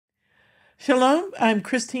Shalom, I'm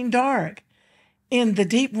Christine Darg. In the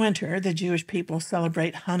deep winter, the Jewish people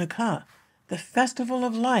celebrate Chanukah, the festival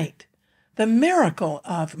of light, the miracle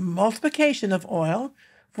of multiplication of oil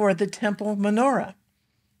for the temple menorah.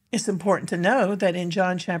 It's important to know that in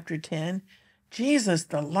John chapter 10, Jesus,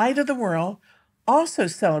 the light of the world, also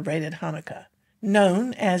celebrated Hanukkah,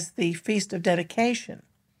 known as the Feast of Dedication.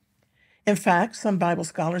 In fact, some Bible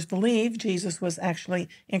scholars believe Jesus was actually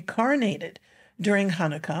incarnated during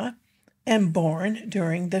Hanukkah and born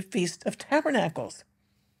during the Feast of Tabernacles.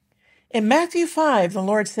 In Matthew 5, the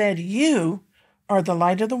Lord said, "You are the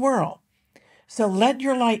light of the world. So let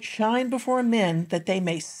your light shine before men that they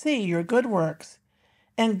may see your good works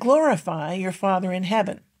and glorify your Father in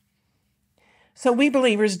heaven." So we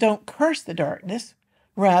believers don't curse the darkness.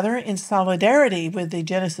 Rather, in solidarity with the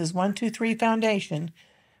Genesis 1-2-3 foundation,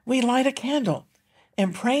 we light a candle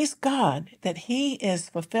and praise God that He is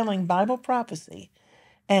fulfilling Bible prophecy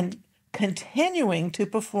and continuing to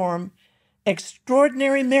perform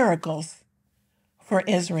extraordinary miracles for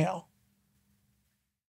Israel.